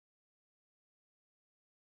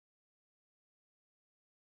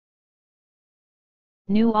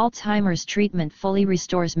New Alzheimer's treatment fully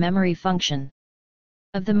restores memory function.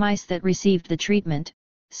 Of the mice that received the treatment,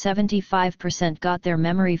 75% got their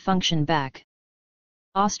memory function back.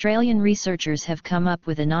 Australian researchers have come up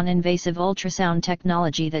with a non-invasive ultrasound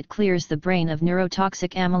technology that clears the brain of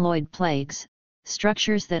neurotoxic amyloid plaques,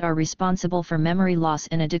 structures that are responsible for memory loss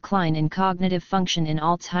and a decline in cognitive function in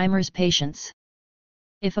Alzheimer's patients.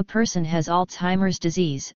 If a person has Alzheimer's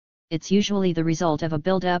disease, it's usually the result of a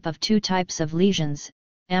buildup of two types of lesions,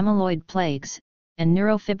 amyloid plaques, and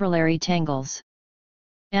neurofibrillary tangles.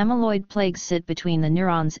 Amyloid plaques sit between the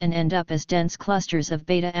neurons and end up as dense clusters of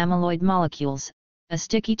beta-amyloid molecules, a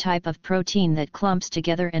sticky type of protein that clumps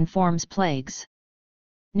together and forms plaques.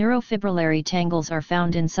 Neurofibrillary tangles are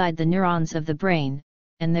found inside the neurons of the brain,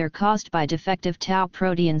 and they're caused by defective tau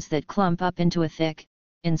proteins that clump up into a thick,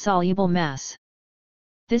 insoluble mass.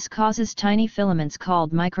 This causes tiny filaments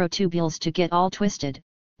called microtubules to get all twisted,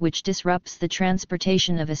 which disrupts the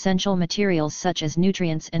transportation of essential materials such as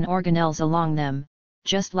nutrients and organelles along them,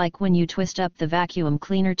 just like when you twist up the vacuum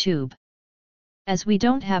cleaner tube. As we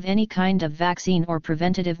don't have any kind of vaccine or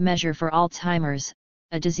preventative measure for Alzheimer's,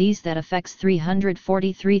 a disease that affects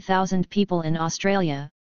 343,000 people in Australia,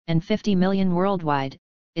 and 50 million worldwide,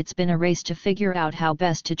 it's been a race to figure out how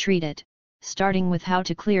best to treat it, starting with how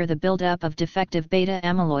to clear the buildup of defective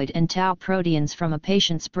beta-amyloid and tau proteins from a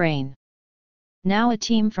patient's brain. Now a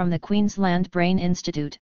team from the Queensland Brain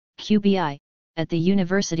Institute, QBI, at the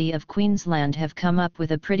University of Queensland have come up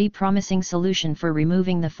with a pretty promising solution for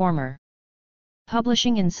removing the former.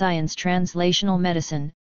 Publishing in Science Translational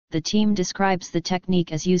Medicine, the team describes the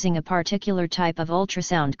technique as using a particular type of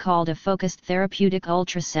ultrasound called a focused therapeutic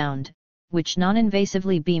ultrasound, which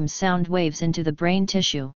non-invasively beams sound waves into the brain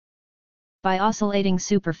tissue. By oscillating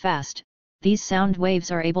superfast, these sound waves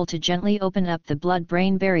are able to gently open up the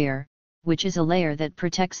blood-brain barrier, which is a layer that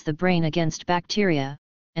protects the brain against bacteria,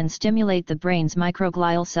 and stimulate the brain's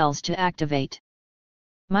microglial cells to activate.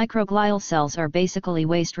 Microglial cells are basically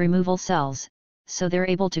waste removal cells, so they're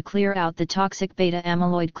able to clear out the toxic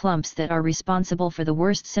beta-amyloid clumps that are responsible for the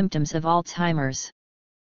worst symptoms of Alzheimer's.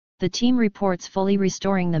 The team reports fully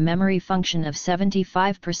restoring the memory function of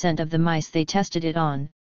 75% of the mice they tested it on,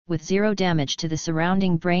 with zero damage to the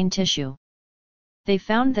surrounding brain tissue. They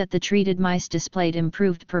found that the treated mice displayed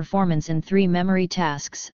improved performance in 3 memory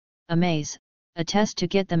tasks: a maze, a test to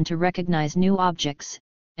get them to recognize new objects,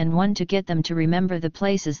 and one to get them to remember the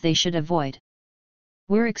places they should avoid.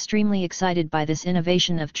 We're extremely excited by this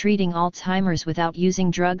innovation of treating Alzheimer's without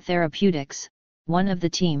using drug therapeutics, one of the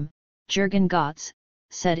team, Jürgen Gotz,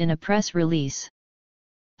 said in a press release.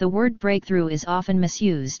 The word breakthrough is often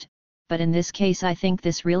misused, but in this case I think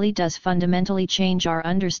this really does fundamentally change our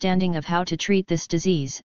understanding of how to treat this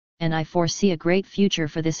disease, and I foresee a great future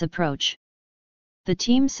for this approach. The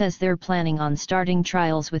team says they're planning on starting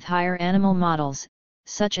trials with higher animal models,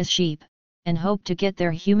 such as sheep, and hope to get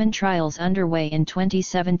their human trials underway in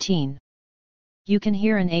 2017. You can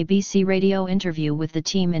hear an ABC radio interview with the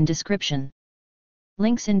team in description.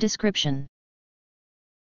 Links in description.